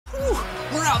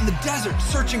out in the desert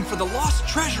searching for the lost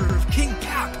treasure of King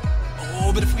Pap.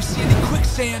 Oh, but if we see any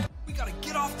quicksand, we gotta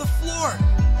get off the floor.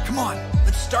 Come on,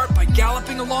 let's start by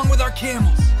galloping along with our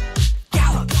camels.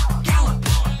 Gallop, gallop,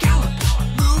 gallop.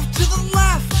 Move to the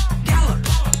left. Gallop,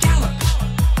 gallop.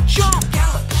 Jump.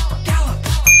 Gallop, gallop,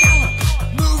 gallop.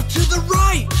 Move to the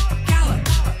right. Gallop,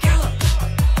 gallop.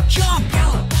 Jump.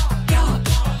 Gallop, gallop,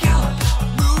 gallop.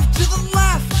 Move to the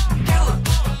left. Gallop,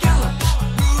 gallop.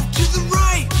 Move to the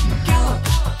right. Gallop,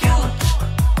 gallop.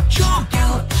 Jump.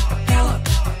 Gallop, gallop.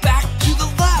 Back to the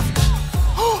left.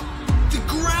 Oh, the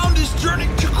ground is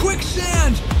turning to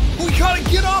quicksand. We gotta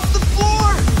get off the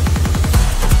floor.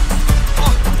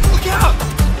 Oh, look out.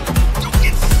 Don't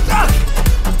get stuck.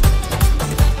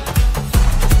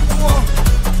 Whoa,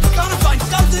 gotta find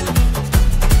something.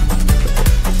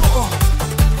 Oh,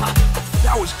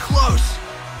 that was close.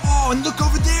 Oh, and look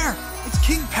over there. It's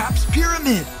King Pap's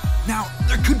pyramid. Now,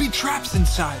 there could be traps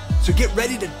inside, so get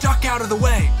ready to duck out of the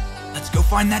way. Let's go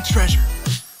find that treasure.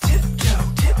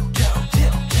 Tiptoe, tiptoe,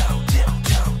 tiptoe,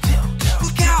 tiptoe, tiptoe.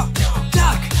 Look out!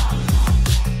 Duck!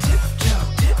 Tiptoe,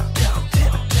 tiptoe,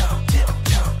 tiptoe,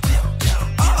 tiptoe, tiptoe.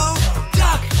 Uh-oh!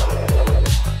 Duck!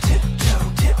 Tiptoe,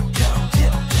 tiptoe,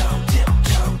 tiptoe,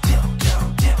 tiptoe, tiptoe,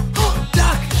 tiptoe.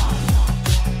 Duck!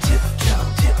 Tiptoe,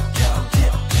 tiptoe,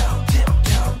 tiptoe,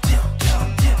 tiptoe, tiptoe,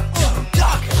 tiptoe.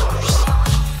 Duck!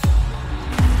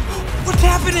 What's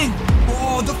happening?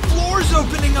 Oh, the floor's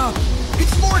opening up!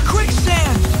 It's more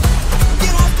quicksand!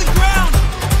 Get off the ground!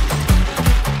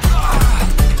 Ah.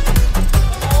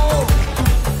 Oh!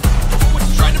 Oh,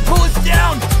 it's trying to pull us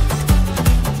down!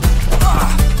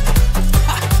 Ah.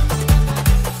 Ha.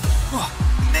 Oh,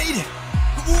 made it!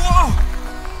 Whoa!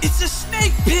 It's a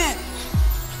snake pit!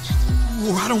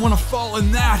 Ooh, I don't want to fall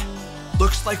in that.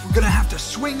 Looks like we're gonna have to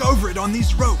swing over it on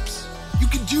these ropes. You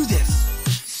can do this.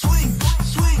 Swing,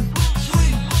 swing,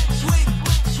 swing, swing,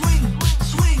 swing,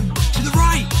 swing. To the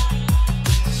right.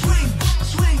 Swing,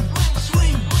 swing,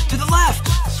 swing. To the left.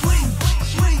 Swing,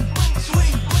 swing,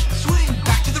 swing, swing.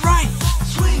 Back to the right.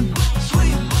 Swing,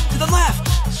 swing. To the left.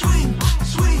 Swing,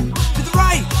 swing. To the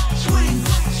right. Swing,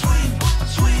 swing,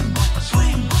 swing,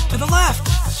 swing. To the left.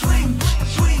 Swing,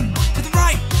 swing. To the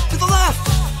right. To the left.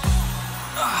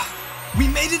 Ah, we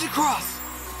made it across.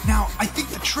 Now, I think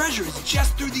the treasure is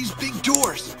just through these big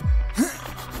doors.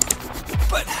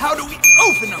 But how do we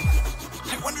open them?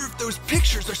 I wonder if those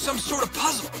pictures are some sort of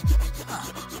puzzle.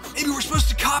 Huh. Maybe we're supposed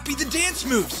to copy the dance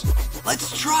moves.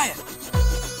 Let's try it.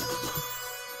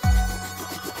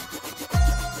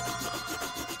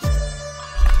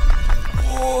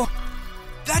 Oh,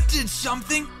 that did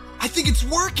something. I think it's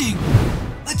working.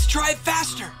 Let's try it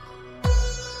faster.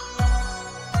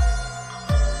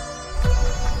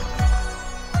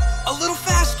 A little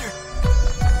faster.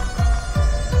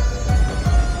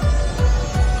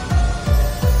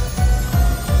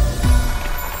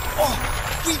 Oh,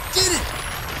 we did it!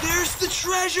 There's the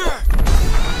treasure!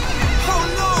 Oh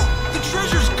no! The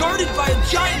treasure's guarded by a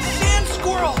giant sand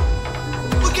squirrel!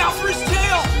 Look out for his